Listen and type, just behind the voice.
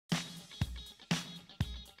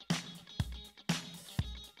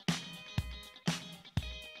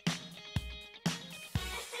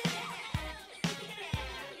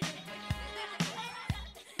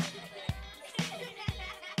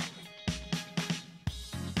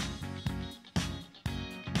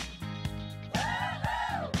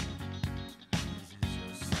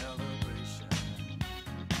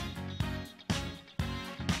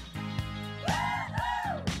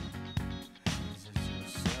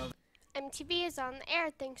MTV is on the air.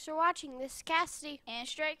 Thanks for watching. This is Cassidy. And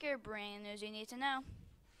Striker, bringing the news you need to know.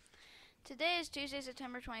 Today is Tuesday,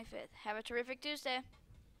 September 25th. Have a terrific Tuesday.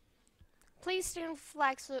 Please stand for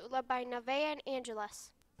flag salute led by Nevaeh and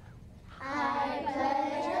Angelus. I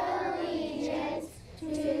pledge allegiance to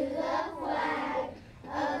the flag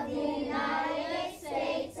of the United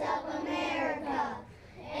States of America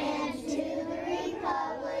and to the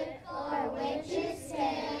republic for which it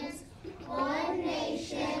stands, one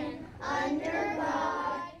nation, under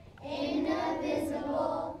God,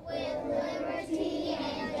 indivisible, with liberty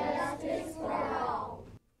and justice for all.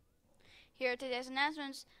 Here are today's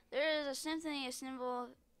announcements. There is a symphony assembled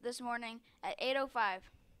this morning at 8:05.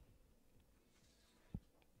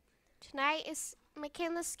 Tonight is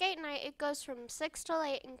McCandless skate night. It goes from 6 till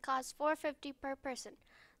 8 and costs $4.50 per person.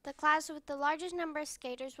 The class with the largest number of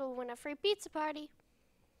skaters will win a free pizza party.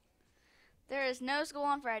 There is no school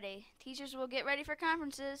on Friday. Teachers will get ready for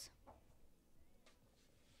conferences.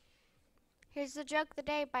 Here's the joke of the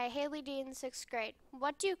day by Haley D in 6th grade.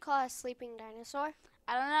 What do you call a sleeping dinosaur?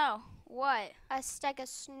 I don't know. What? A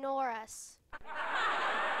stegosaurus.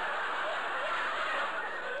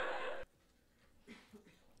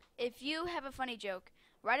 If you have a funny joke,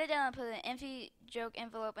 write it down and put an empty joke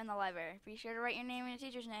envelope in the library. Be sure to write your name and your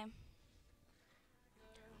teacher's name.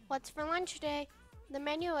 What's for lunch today? The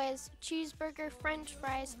menu is cheeseburger, french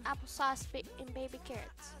fries, applesauce, and baby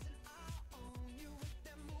carrots.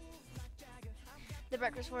 The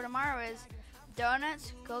breakfast for tomorrow is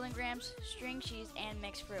donuts, golden grams, string cheese, and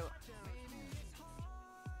mixed fruit.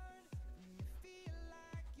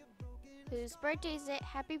 Whose birthday is it?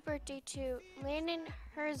 Happy birthday to Landon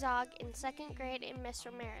Herzog in 2nd grade and Miss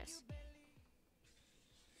Ramirez.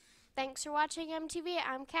 Thanks for watching MTV.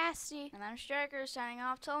 I'm Cassidy. And I'm Striker, signing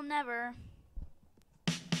off till never.